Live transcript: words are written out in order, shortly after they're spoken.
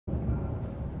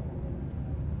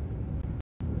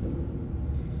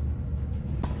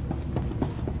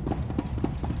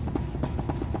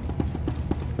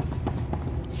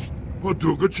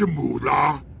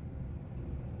I'm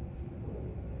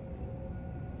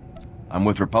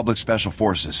with Republic Special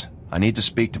Forces. I need to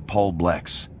speak to Paul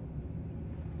Blex.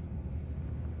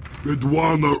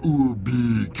 Bedwana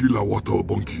ubi kilawato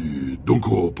bonki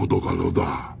donko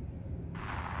podogaloda.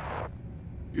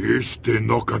 Este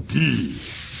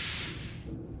nokati.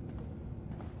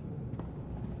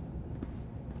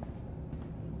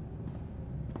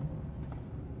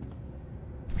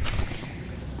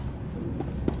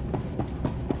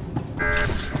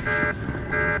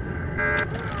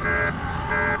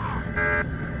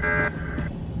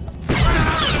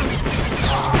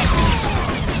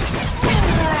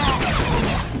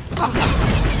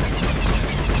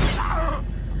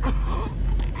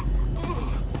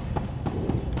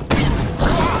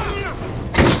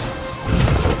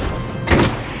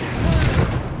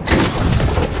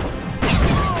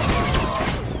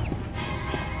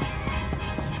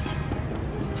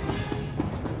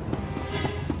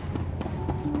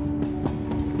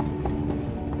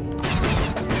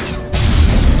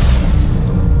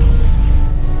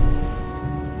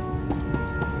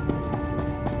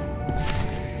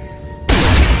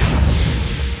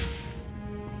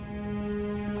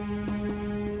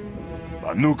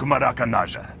 Nuk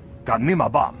marakanaja,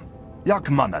 kanima bam, yak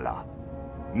manala.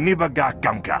 Nibaga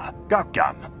kamka,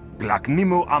 kakam,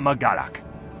 glaknimu amagalak.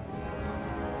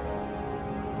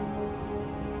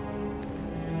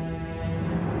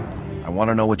 I want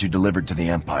to know what you delivered to the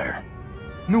Empire.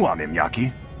 Nuamim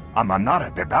yaki,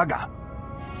 amanare bebaga.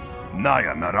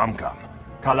 Naya naramkam,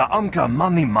 kala amka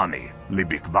mani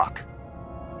libikbak.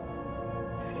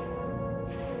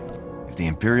 If the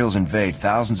Imperials invade,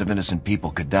 thousands of innocent people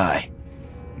could die.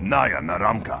 Naya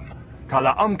naramkam,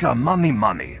 kala amka mani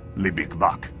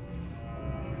libikbak.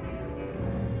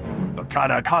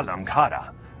 Bakara kalam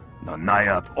kara, no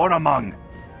nayap oramang.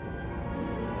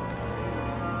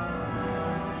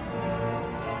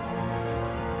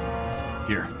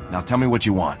 Here, now tell me what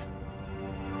you want.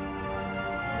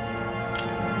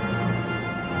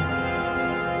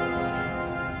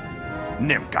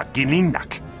 Nimka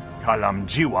gininak, kalam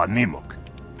jiwa nimuk,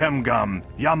 pemgam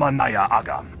yamanaya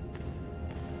agam.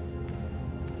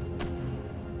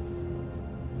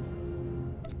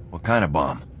 What kind of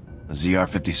bomb? A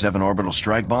ZR-57 orbital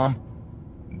strike bomb?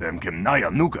 Demkem naya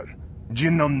nukan,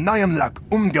 jinom nayam lak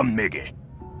mege.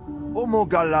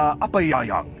 Omogala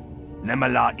apayayang,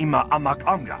 nemala ima amak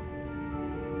amga.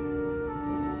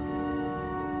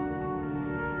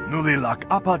 Nulilak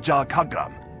apaja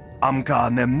kagram, amka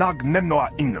nemnag nemnoa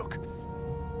inuk.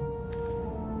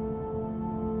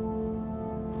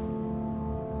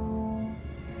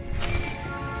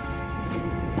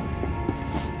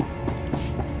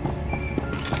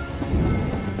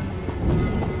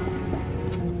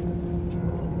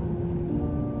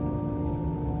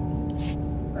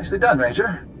 Nicely done,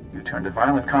 Major. You turned a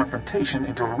violent confrontation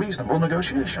into a reasonable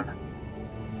negotiation.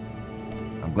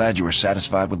 I'm glad you were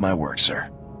satisfied with my work, sir.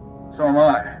 So am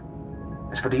I.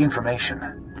 As for the information,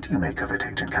 what do you make of it,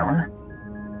 Agent Keller?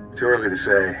 Too early to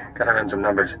say. Gotta run some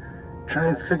numbers. Try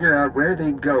and figure out where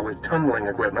they'd go with tunneling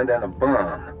equipment and a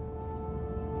bomb.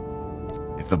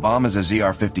 If the bomb is a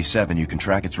ZR-57, you can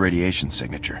track its radiation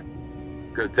signature.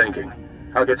 Good thinking.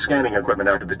 I'll get scanning equipment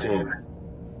out to the team.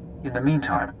 In the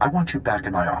meantime, I want you back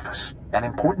in my office. An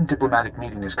important diplomatic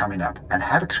meeting is coming up, and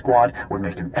Havoc Squad would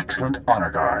make an excellent honor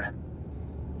guard.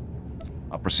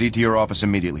 I'll proceed to your office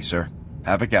immediately, sir.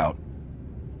 Havoc out.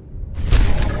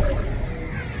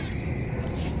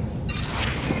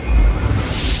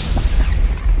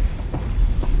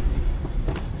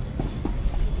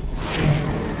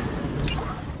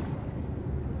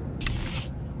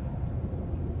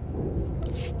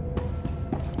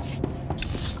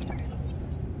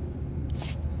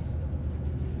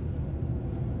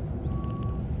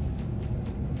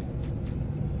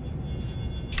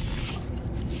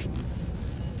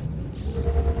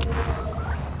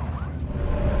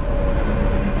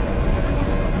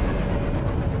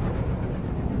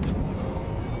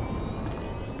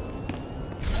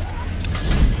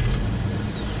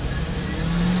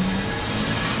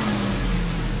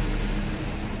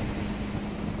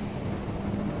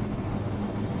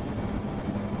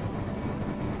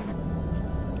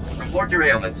 Report your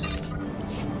ailments.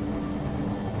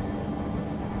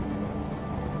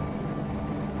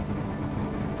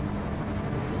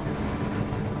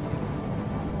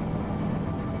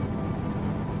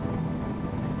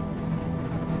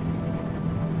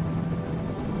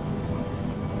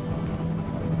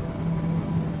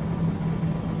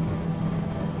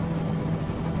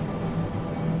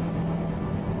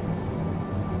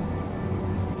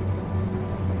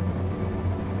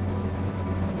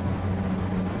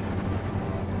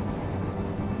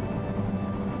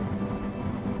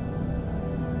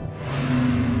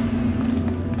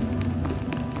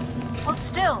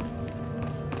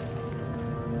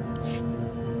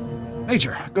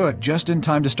 Major, good. Just in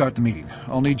time to start the meeting.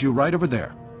 I'll need you right over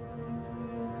there.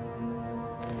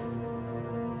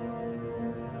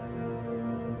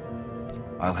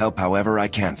 I'll help however I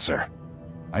can, sir.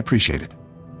 I appreciate it.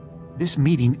 This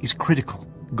meeting is critical.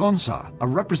 Gonsa, a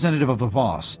representative of the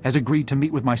Voss, has agreed to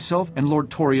meet with myself and Lord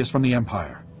Torius from the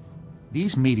Empire.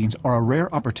 These meetings are a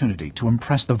rare opportunity to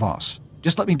impress the Voss.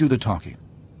 Just let me do the talking.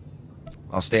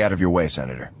 I'll stay out of your way,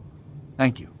 Senator.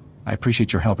 Thank you. I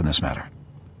appreciate your help in this matter.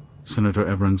 Senator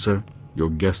Everin, sir,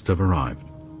 your guests have arrived.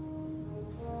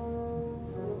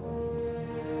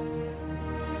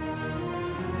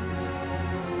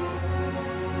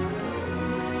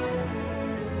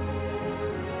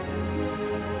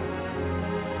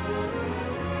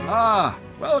 Ah,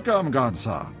 welcome,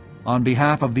 Gonsa. On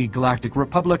behalf of the Galactic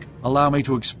Republic, allow me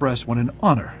to express what an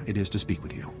honor it is to speak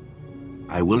with you.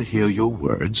 I will hear your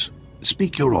words.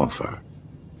 Speak your offer.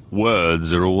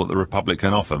 Words are all that the Republic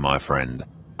can offer, my friend.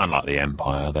 Unlike the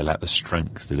Empire, they lack the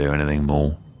strength to do anything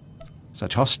more.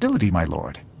 Such hostility, my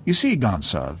lord. You see,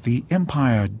 Gonsa, the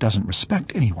Empire doesn't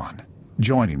respect anyone.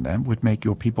 Joining them would make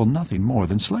your people nothing more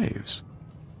than slaves.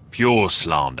 Pure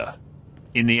slander.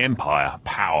 In the Empire,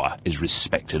 power is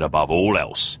respected above all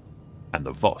else. And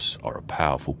the Voss are a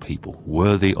powerful people,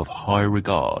 worthy of high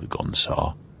regard,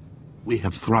 Gonsar. We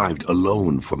have thrived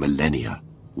alone for millennia.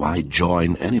 Why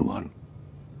join anyone?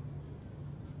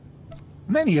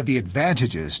 Many of the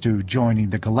advantages to joining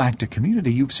the galactic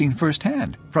community you've seen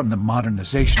firsthand, from the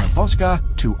modernization of Voska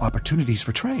to opportunities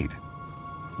for trade.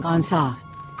 Gonsa,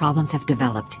 problems have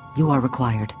developed. You are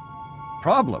required.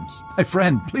 Problems? My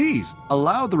friend, please,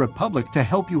 allow the Republic to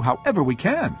help you however we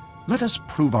can. Let us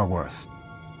prove our worth.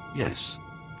 Yes.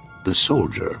 The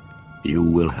soldier, you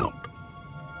will help.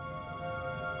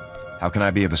 How can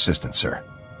I be of assistance, sir?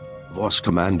 Voss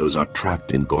commandos are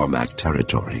trapped in Gormak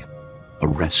territory. A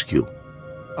rescue.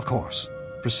 Of course.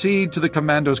 Proceed to the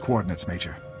commando's coordinates,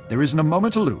 Major. There isn't a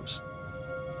moment to lose.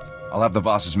 I'll have the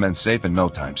Voss's men safe in no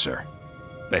time, sir.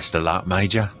 Best of luck,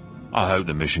 Major. I hope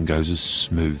the mission goes as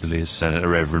smoothly as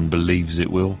Senator Everin believes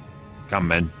it will. Come,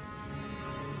 men.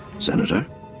 Senator?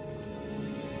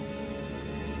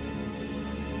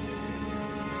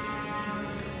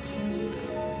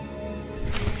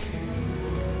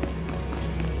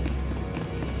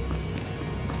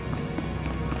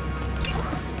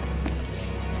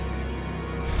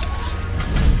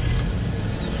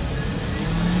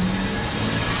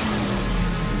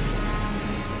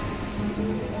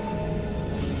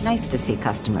 Nice to see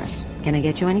customers. Can I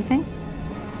get you anything?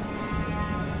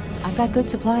 I've got good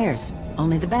suppliers.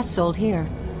 Only the best sold here.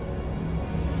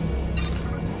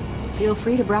 Feel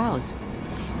free to browse.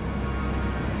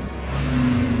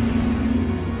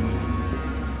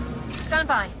 Stand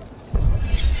by.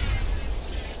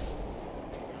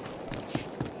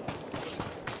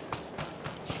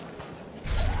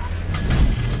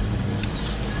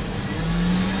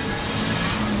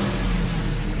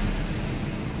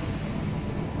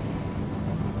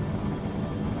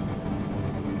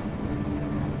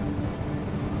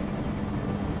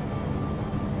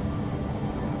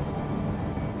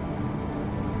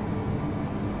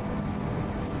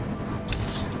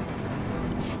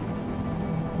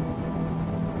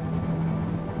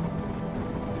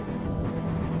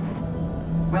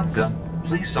 Welcome.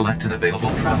 Please select an available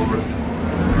travel route.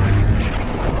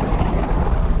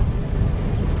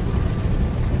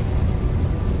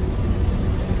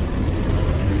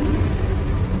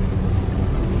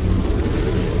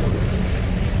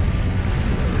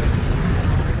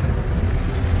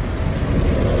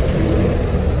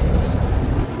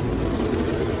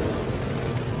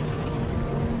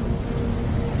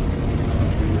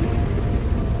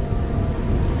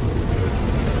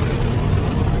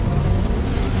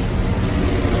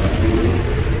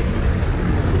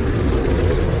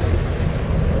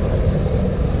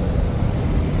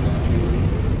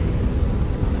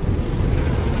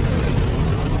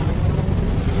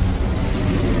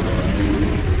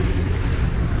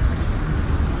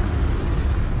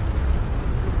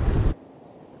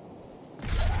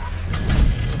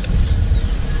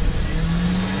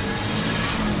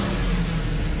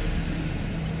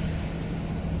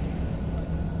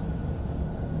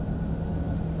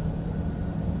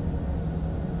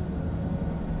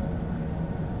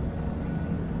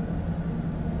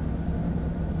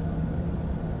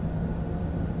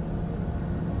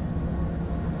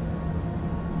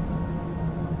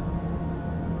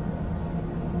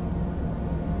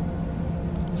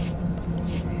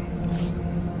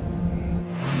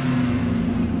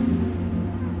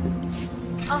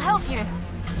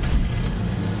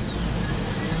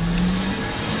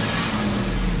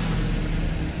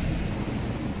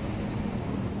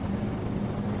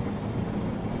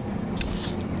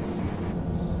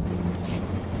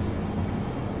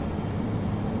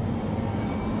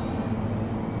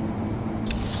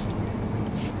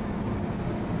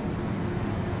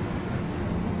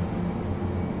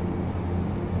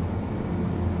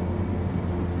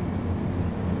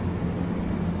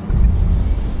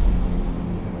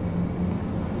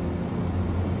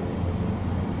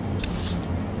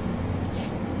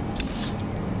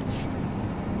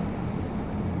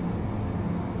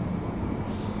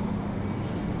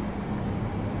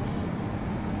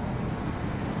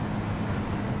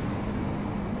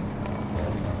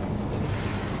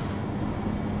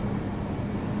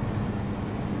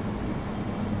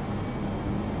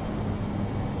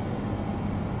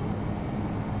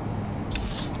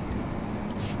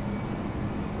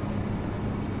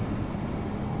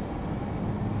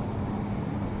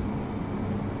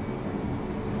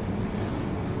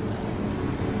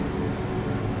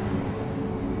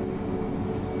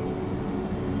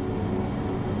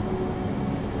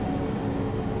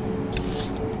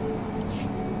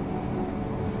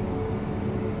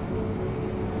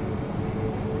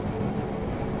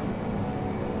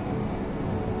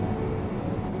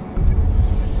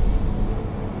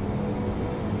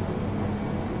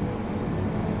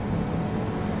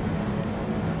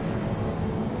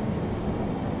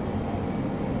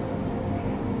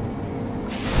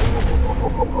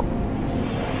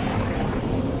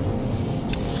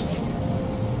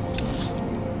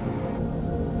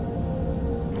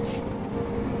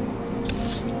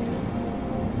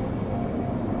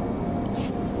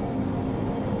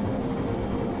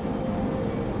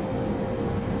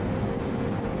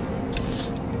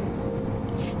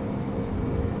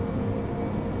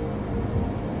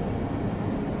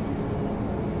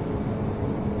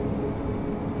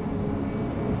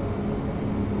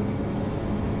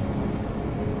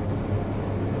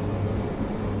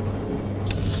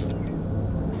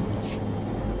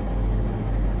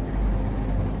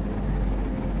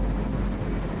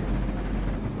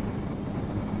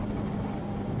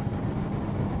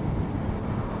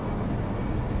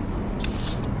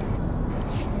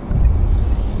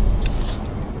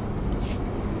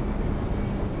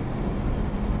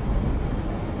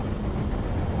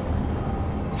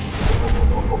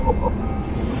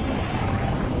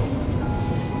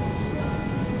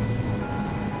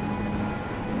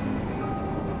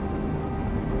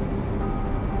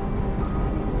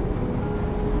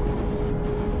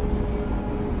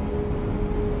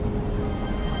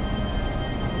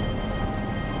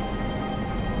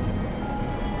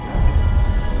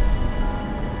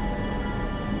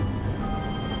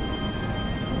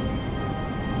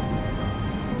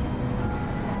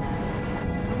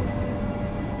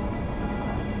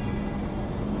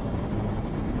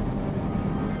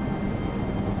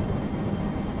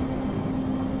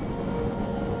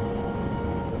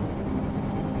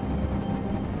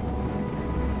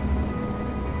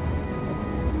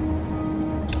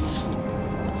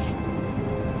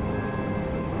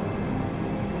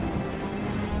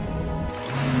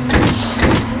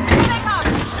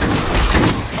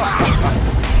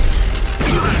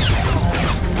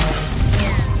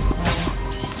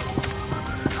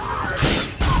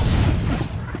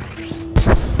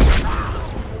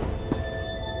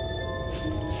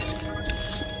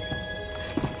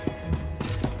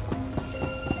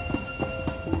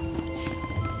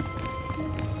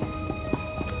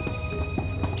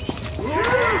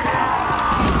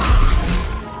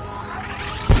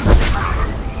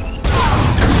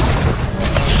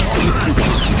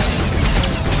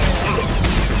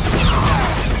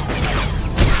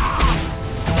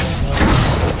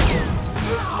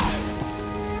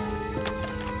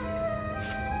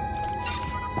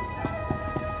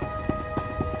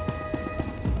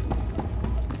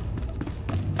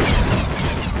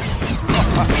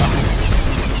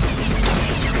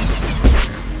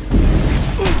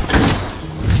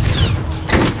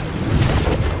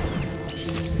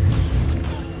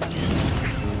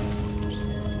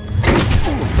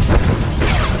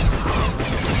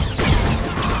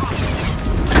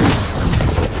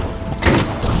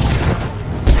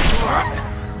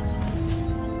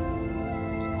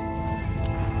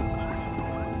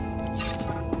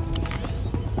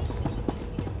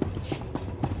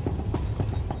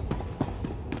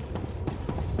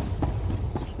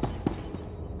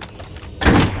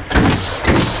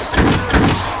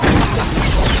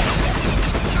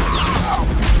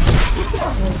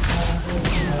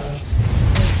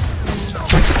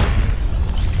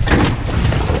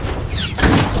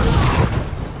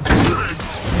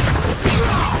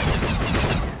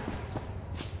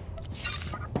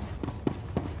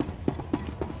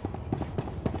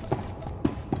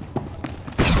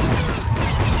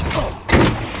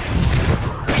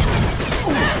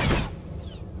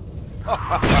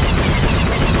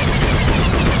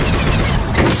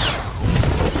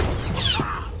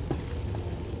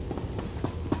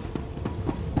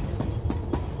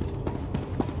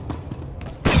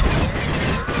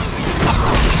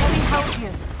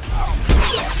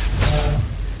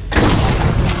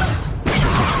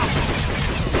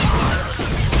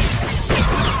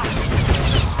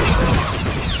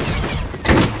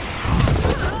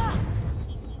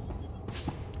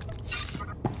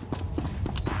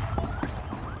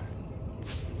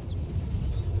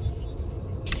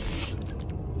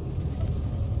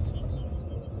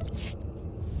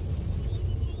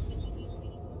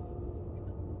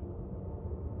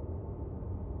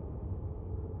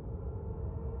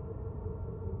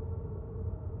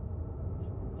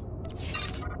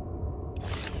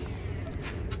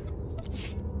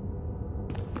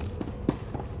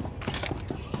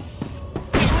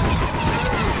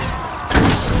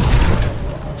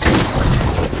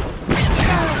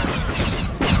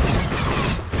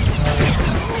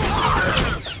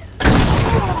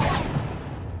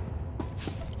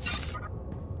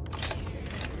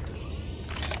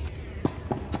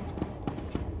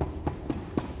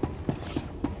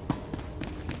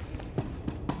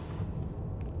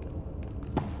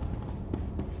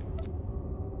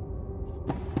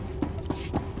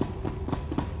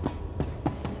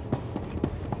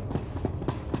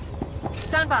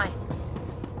 Stand by.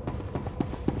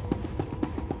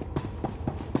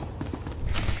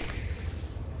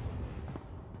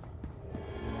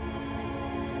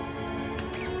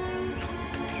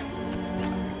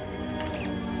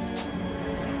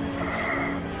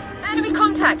 Enemy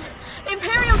contact!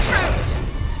 Imperial troops!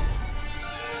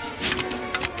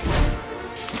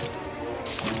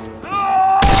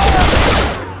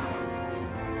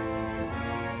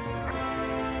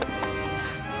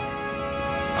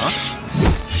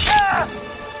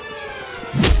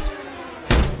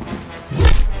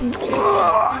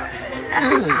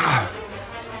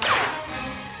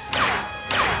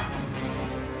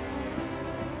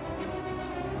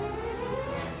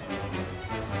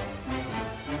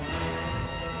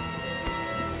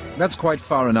 That's quite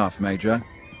far enough, Major.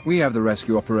 We have the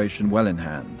rescue operation well in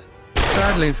hand.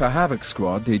 Sadly for Havoc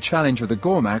Squad, the challenge of the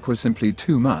Gormak was simply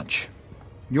too much.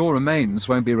 Your remains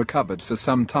won't be recovered for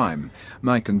some time.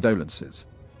 My condolences.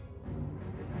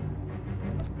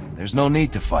 There's no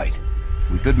need to fight.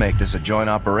 We could make this a joint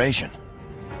operation.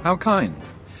 How kind.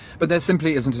 But there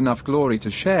simply isn't enough glory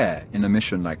to share in a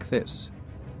mission like this.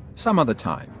 Some other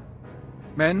time.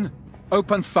 Men,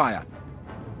 open fire.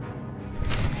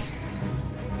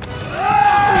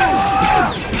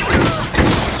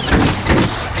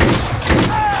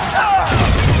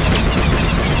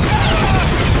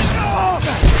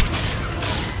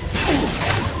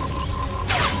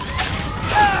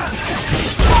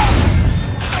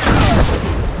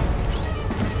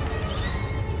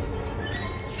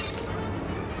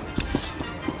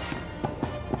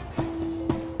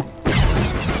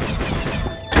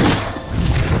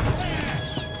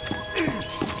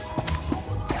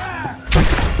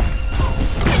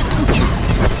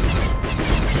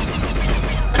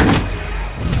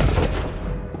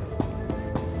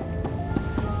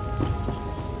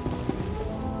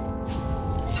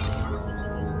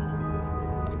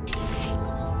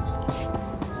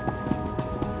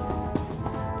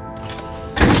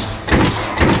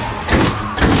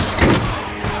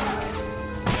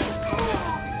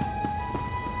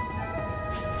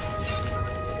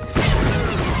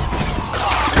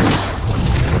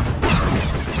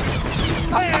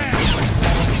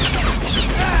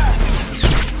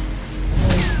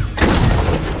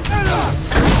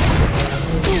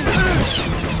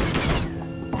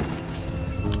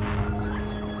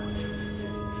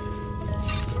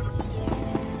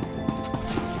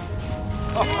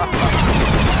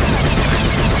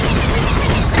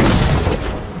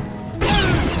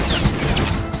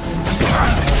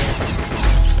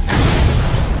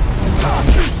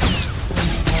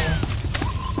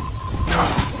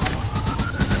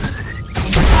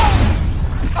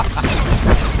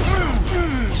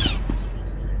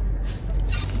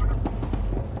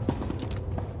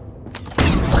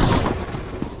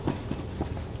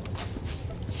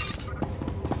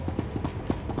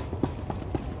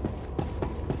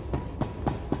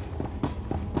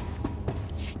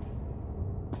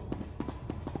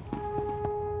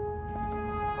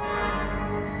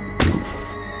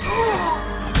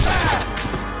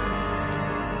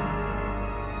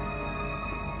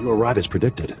 You arrive as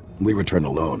predicted. We return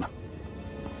alone.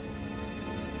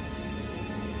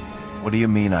 What do you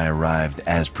mean I arrived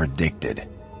as predicted?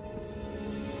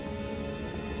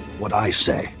 What I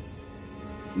say.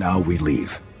 Now we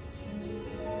leave.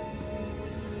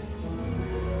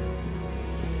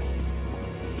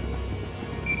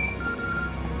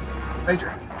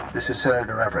 Major, this is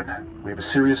Senator Everett. We have a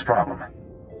serious problem.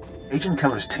 Agent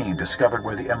Keller's team discovered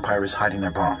where the Empire is hiding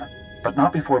their bomb, but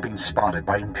not before being spotted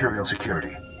by Imperial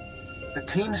security. The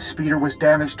team's speeder was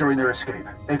damaged during their escape.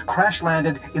 They've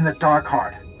crash-landed in the Dark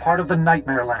Heart, part of the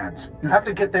Nightmare Lands. You have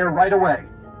to get there right away.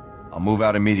 I'll move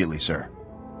out immediately, sir.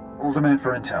 Hold a minute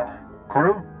for intel.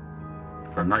 Koru?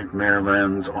 The Nightmare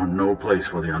Lands are no place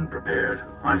for the unprepared.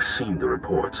 I've seen the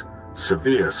reports.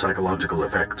 Severe psychological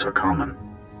effects are common.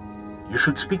 You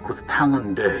should speak with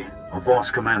Talon Day, a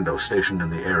Voss commando stationed in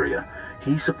the area.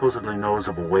 He supposedly knows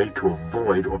of a way to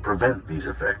avoid or prevent these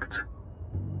effects.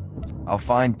 I'll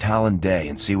find Talon Day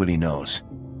and see what he knows.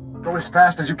 Go as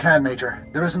fast as you can, Major.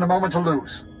 There isn't a moment to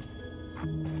lose.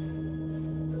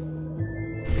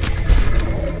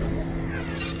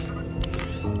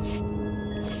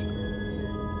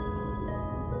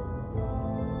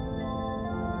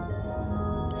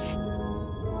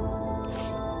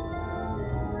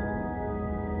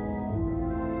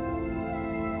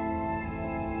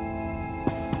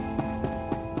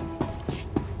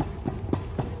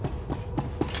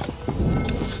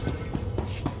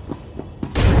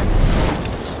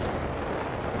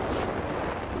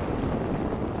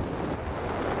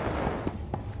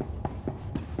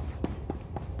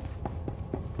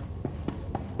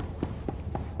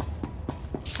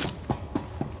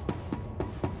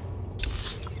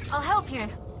 I'll help you.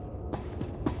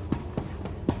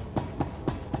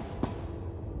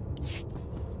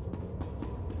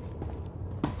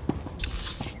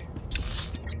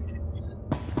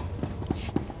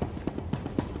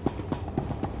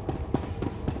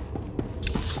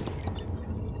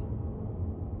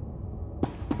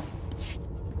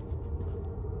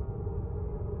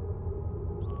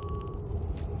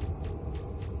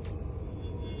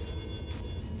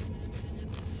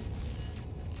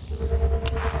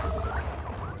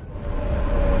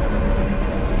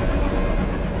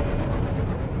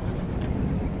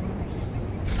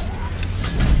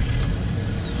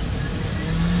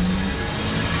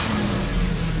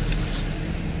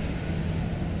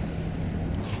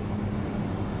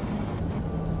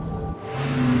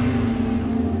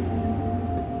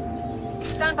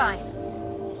 Stand by.